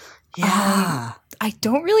 Yeah. I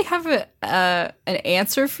don't really have an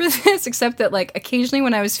answer for this, except that, like, occasionally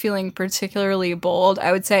when I was feeling particularly bold,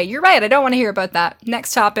 I would say, you're right, I don't want to hear about that.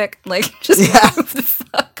 Next topic. Like, just move the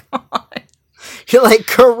fuck on. You're like,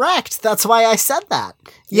 correct. That's why I said that.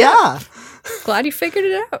 Yeah. Glad you figured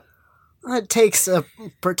it out. It takes a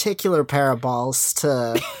particular pair of balls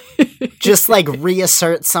to just, like,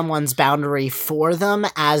 reassert someone's boundary for them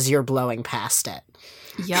as you're blowing past it.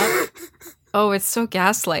 Yep. Oh, it's so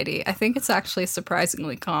gaslighty. I think it's actually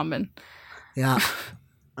surprisingly common. Yeah.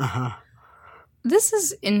 This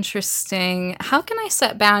is interesting. How can I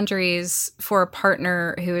set boundaries for a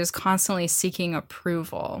partner who is constantly seeking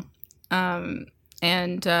approval? And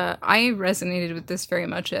I resonated with this very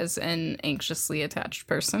much as an anxiously attached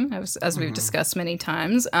person, as we've discussed many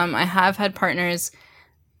times. I have had partners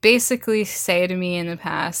basically say to me in the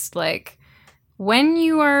past, like, when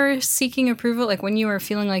you are seeking approval, like when you are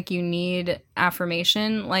feeling like you need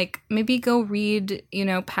affirmation, like maybe go read,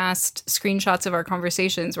 past screenshots of our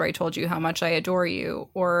conversations where I told you how much I adore you,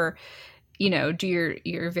 or, do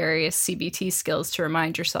your various CBT skills to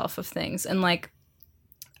remind yourself of things. And like,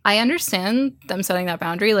 I understand them setting that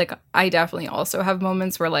boundary. Like, I definitely also have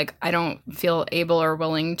moments where like I don't feel able or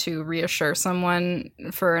willing to reassure someone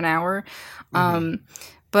for an hour.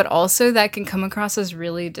 But also that can come across as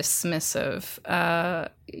really dismissive.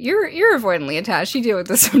 You're avoidantly attached. You deal with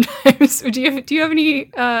this sometimes. Do you have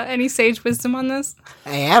any sage wisdom on this?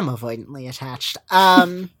 I am avoidantly attached.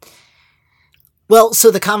 Well, so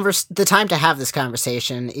the time to have this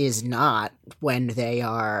conversation is not when they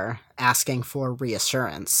are asking for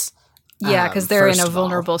reassurance. Yeah, because they're in a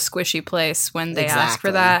vulnerable, squishy place when they ask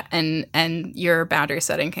for that, and your boundary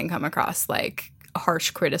setting can come across like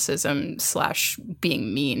harsh criticism /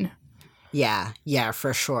 being mean. Yeah,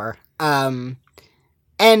 for sure. And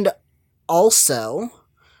also,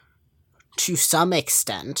 to some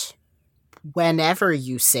extent, whenever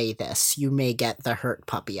you say this, you may get the hurt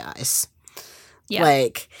puppy eyes. Yeah.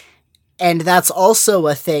 Like, and that's also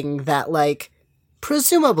a thing that, like,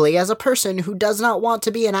 presumably as a person who does not want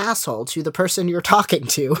to be an asshole to the person you're talking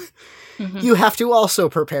to, you have to also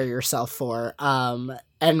prepare yourself for,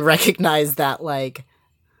 and recognize that, like,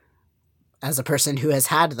 as a person who has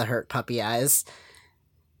had the hurt puppy eyes,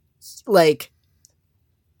 like,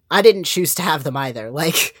 I didn't choose to have them either.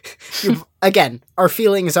 Like, again, our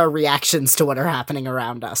feelings are reactions to what are happening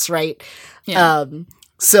around us, right? Yeah.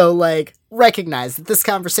 So, like, recognize that this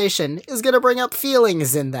conversation is going to bring up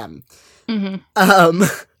feelings in them.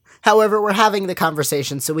 However, we're having the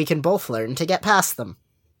conversation so we can both learn to get past them.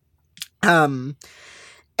 And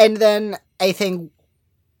then I think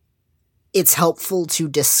it's helpful to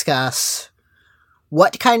discuss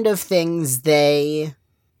what kind of things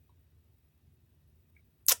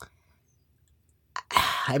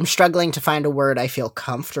I'm struggling to find a word I feel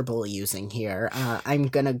comfortable using here. I'm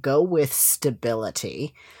going to go with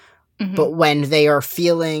stability, but when they are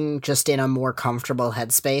feeling just in a more comfortable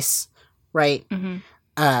headspace, right?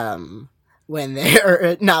 When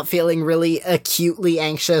they're not feeling really acutely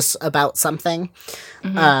anxious about something,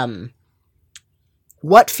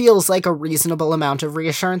 what feels like a reasonable amount of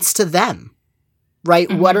reassurance to them, right?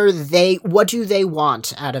 What do they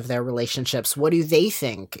want out of their relationships? What do they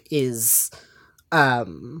think is,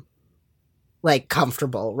 like,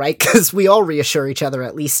 comfortable, right? Because we all reassure each other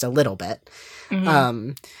at least a little bit.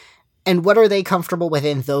 And what are they comfortable with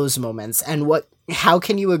in those moments? And how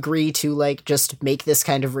can you agree to, like, just make this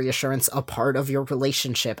kind of reassurance a part of your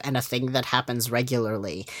relationship and a thing that happens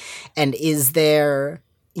regularly? And is there,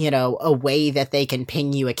 a way that they can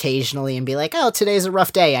ping you occasionally and be like, oh, today's a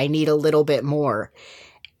rough day, I need a little bit more.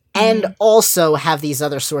 And also have these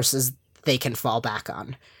other sources they can fall back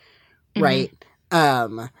on, right?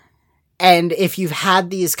 And if you've had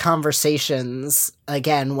these conversations,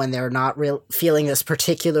 again, when they're not feeling this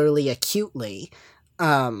particularly acutely,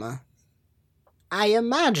 I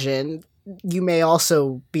imagine you may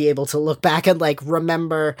also be able to look back and, like,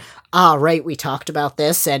 remember, right, we talked about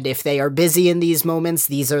this, and if they are busy in these moments,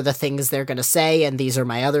 these are the things they're going to say, and these are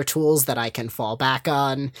my other tools that I can fall back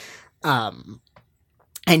on.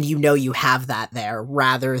 And you have that there,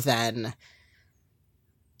 rather than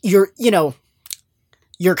you're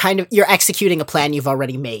executing a plan you've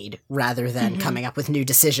already made, rather than coming up with new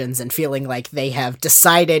decisions and feeling like they have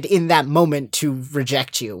decided in that moment to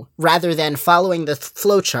reject you, rather than following the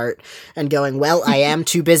flowchart and going, well, I am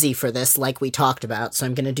too busy for this, like we talked about, so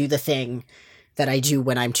I'm going to do the thing that I do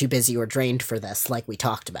when I'm too busy or drained for this, like we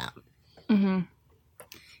talked about.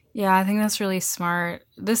 Yeah, I think that's really smart.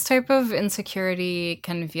 This type of insecurity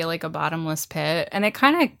can feel like a bottomless pit, and it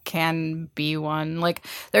kind of can be one. Like,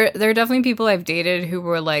 there are definitely people I've dated who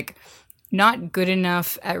were, like, not good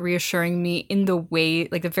enough at reassuring me in the way,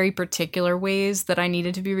 like, the very particular ways that I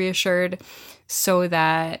needed to be reassured, so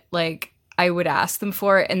that, like, I would ask them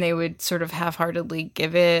for it and they would sort of half-heartedly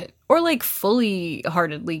give it, or, like,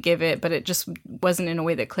 fully-heartedly give it, but it just wasn't in a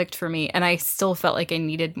way that clicked for me, and I still felt like I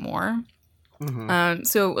needed more.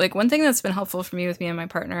 So, like, one thing that's been helpful for me with me and my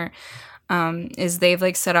partner is they've,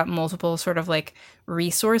 like, set up multiple sort of, like,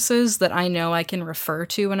 resources that I know I can refer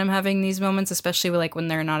to when I'm having these moments, especially, like, when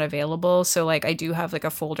they're not available. So, like, I do have, like,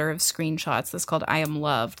 a folder of screenshots that's called I Am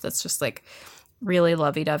Loved. That's just, like, really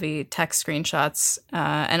lovey-dovey text screenshots.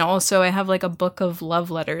 And also I have, like, a book of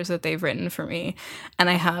love letters that they've written for me.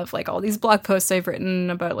 And I have, like, all these blog posts I've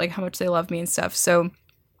written about, like, how much they love me and stuff. So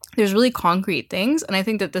there's really concrete things, and I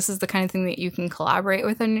think that this is the kind of thing that you can collaborate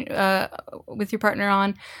with your partner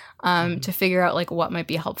on, to figure out like what might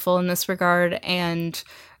be helpful in this regard, and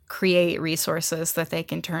create resources that they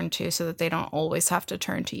can turn to so that they don't always have to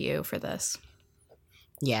turn to you for this.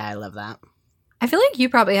 Yeah, I love that. I feel like you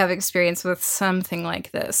probably have experience with something like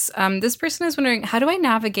this. This person is wondering, how do I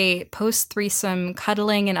navigate post-threesome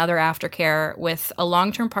cuddling and other aftercare with a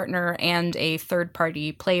long-term partner and a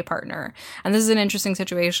third-party play partner? And this is an interesting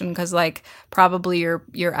situation because, like, probably your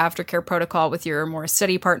aftercare protocol with your more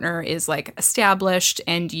steady partner is, like, established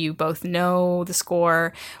and you both know the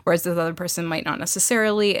score, whereas the other person might not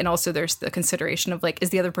necessarily. And also there's the consideration of, like, is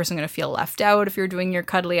the other person going to feel left out if you're doing your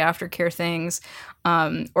cuddly aftercare things?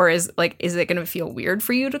 Or is it going to feel weird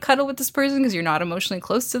for you to cuddle with this person because you're not emotionally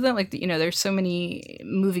close to them? Like, you know, there's so many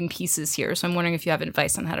moving pieces here. So I'm wondering if you have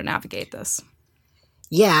advice on how to navigate this.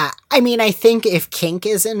 Yeah, I mean, I think if kink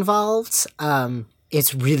is involved,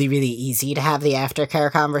 it's really, really easy to have the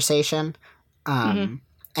aftercare conversation.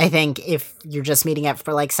 I think if you're just meeting up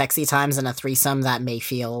for like sexy times and a threesome, that may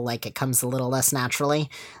feel like it comes a little less naturally.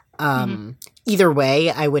 Either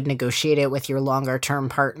way, I would negotiate it with your longer term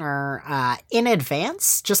partner in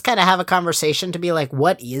advance. Just kind of have a conversation to be like,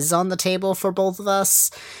 what is on the table for both of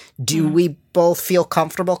us? Do we both feel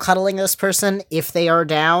comfortable cuddling this person if they are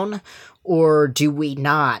down? Or do we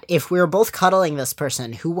not? If we're both cuddling this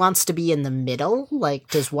person, who wants to be in the middle? Like,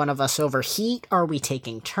 does one of us overheat? Are we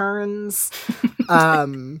taking turns?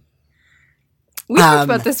 We talked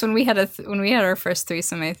about this when we had our first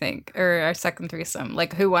threesome, I think, or our second threesome.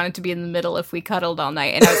 Like, who wanted to be in the middle if we cuddled all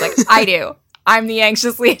night? And I was like, I do. I'm the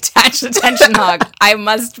anxiously attached attention hog. I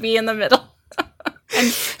must be in the middle.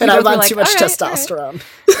 and I'm on too much testosterone.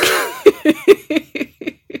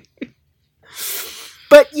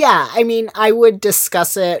 But yeah, I mean, I would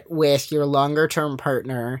discuss it with your longer term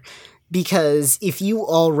partner, because if you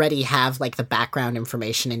already have like the background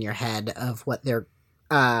information in your head of what they're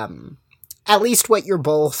at least what you're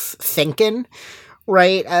both thinking,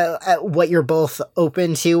 right? What you're both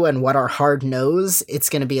open to and what are hard no's, it's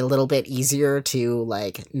going to be a little bit easier to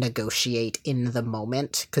like negotiate in the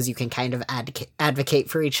moment, because you can kind of advocate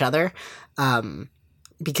for each other.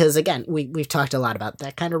 Because again, we've talked a lot about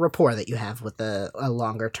that kind of rapport that you have with a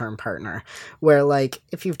longer term partner, where like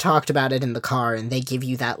if you've talked about it in the car and they give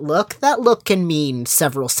you that look can mean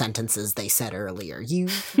several sentences they said earlier.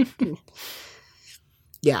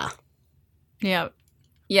 Yeah.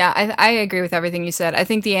 Yeah, I agree with everything you said. I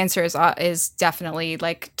think the answer is definitely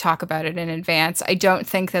like talk about it in advance. I don't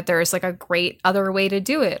think that there is like a great other way to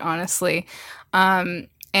do it, honestly.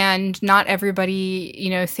 And not everybody, you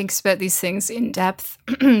know, thinks about these things in depth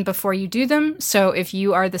before you do them. So if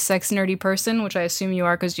you are the sex nerdy person, which I assume you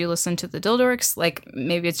are because you listen to the Dildorks, like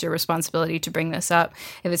maybe it's your responsibility to bring this up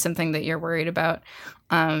if it's something that you're worried about.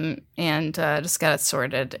 And just get it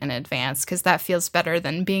sorted in advance, because that feels better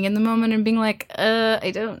than being in the moment and being like,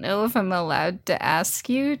 I don't know if I'm allowed to ask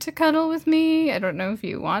you to cuddle with me. I don't know if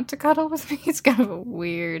you want to cuddle with me. It's kind of a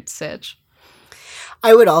weird sitch.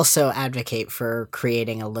 I would also advocate for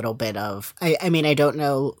creating a little bit of, I mean, I don't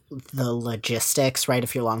know the logistics, right?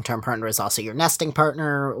 If your long-term partner is also your nesting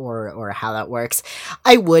partner or how that works.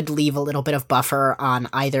 I would leave a little bit of buffer on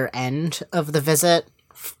either end of the visit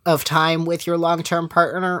of time with your long-term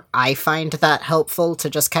partner. I find that helpful to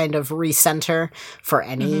just kind of recenter for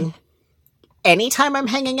any time I'm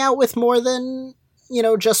hanging out with more than, you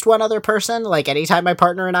know, just one other person. Like anytime my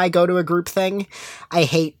partner and I go to a group thing, I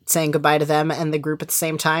hate saying goodbye to them and the group at the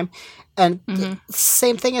same time. And the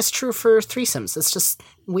same thing is true for threesomes. It's just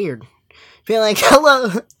weird. Being like,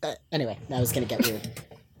 hello. Anyway, that was going to get weird.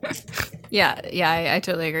 Yeah, I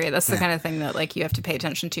totally agree. That's the kind of thing that like you have to pay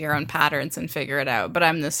attention to your own patterns and figure it out. But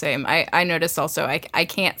I'm the same. I noticed also I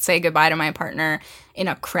can't say goodbye to my partner in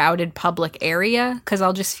a crowded public area because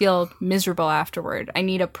I'll just feel miserable afterward. I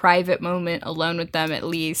need a private moment alone with them at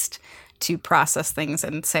least to process things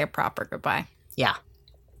and say a proper goodbye. Yeah.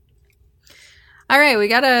 All right, we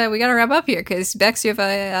gotta wrap up here because Bex, you have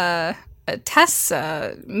a Tess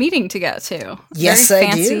meeting to get to. Yes, very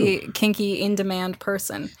I do. Fancy, kinky, in-demand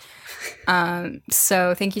person.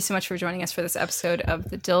 So thank you so much for joining us for this episode of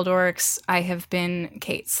The Dildorks. I have been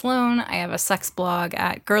Kate Sloan. I have a sex blog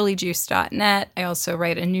at girlyjuice.net. I also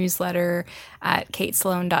write a newsletter at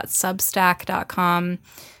katesloan.substack.com.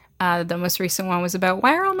 The most recent one was about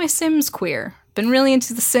why are all my Sims queer? Been really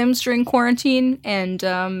into the Sims during quarantine, and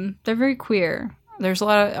they're very queer. There's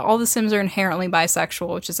all the Sims are inherently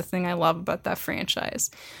bisexual, which is a thing I love about that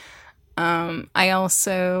franchise. I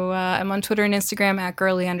also I'm on Twitter and Instagram at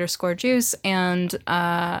girly_juice, and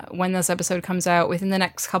when this episode comes out, within the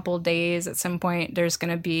next couple of days, at some point, there's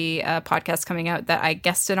going to be a podcast coming out that I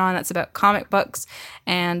guested on that's about comic books,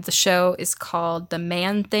 and the show is called The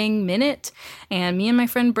Man Thing Minute, and me and my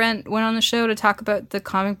friend Brent went on the show to talk about the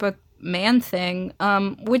comic book Man Thing,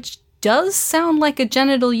 which does sound like a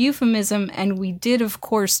genital euphemism, and we did, of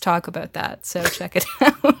course, talk about that, so check it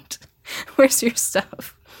out. Where's your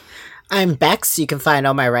stuff? I'm Bex. You can find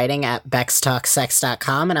all my writing at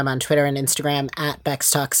bextalksex.com, and I'm on Twitter and Instagram at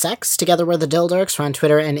bextalksex. Together we're the Dildorks. We're on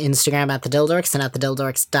Twitter and Instagram at the Dildorks and at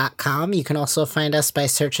thedildorks.com. You can also find us by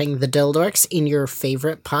searching the Dildorks in your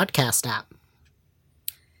favorite podcast app.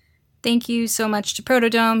 Thank you so much to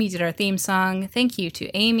Protodome. He did our theme song. Thank you to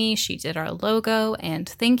Amy. She did our logo. And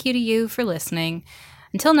thank you to you for listening.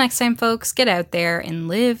 Until next time, folks, get out there and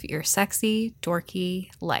live your sexy, dorky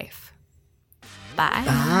life. Bye.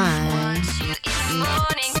 Bye.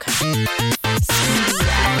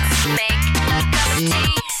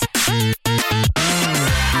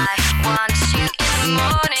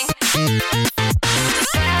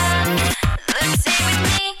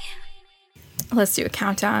 Let's do a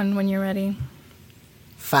countdown when you're ready.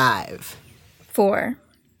 5, 4,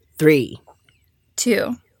 3,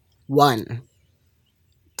 2, 1.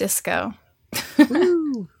 Disco.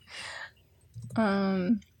 Woo.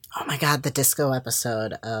 Oh my god, the disco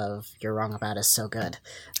episode of You're Wrong About is so good.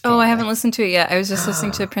 Oh, I haven't listened to it yet. I was just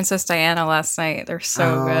listening to Princess Diana last night. They're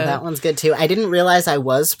so good. That one's good too. I didn't realize I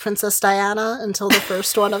was Princess Diana until the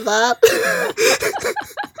first one of that.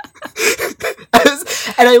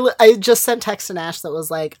 I just sent text to Nash that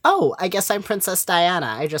was like, oh, I guess I'm Princess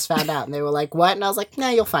Diana. I just found out. And they were like, what? And I was like, nah,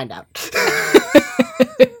 you'll find out.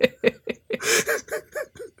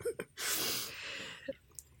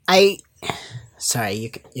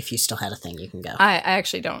 Sorry, if you still had a thing, you can go. I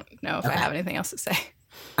actually don't know if I have anything else to say.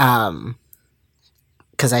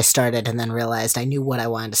 Because I started and then realized I knew what I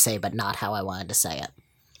wanted to say, but not how I wanted to say it.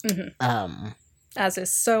 Mm-hmm. As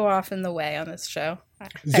is so often the way on this show. I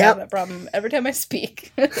have that problem every time I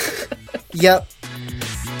speak. Yep.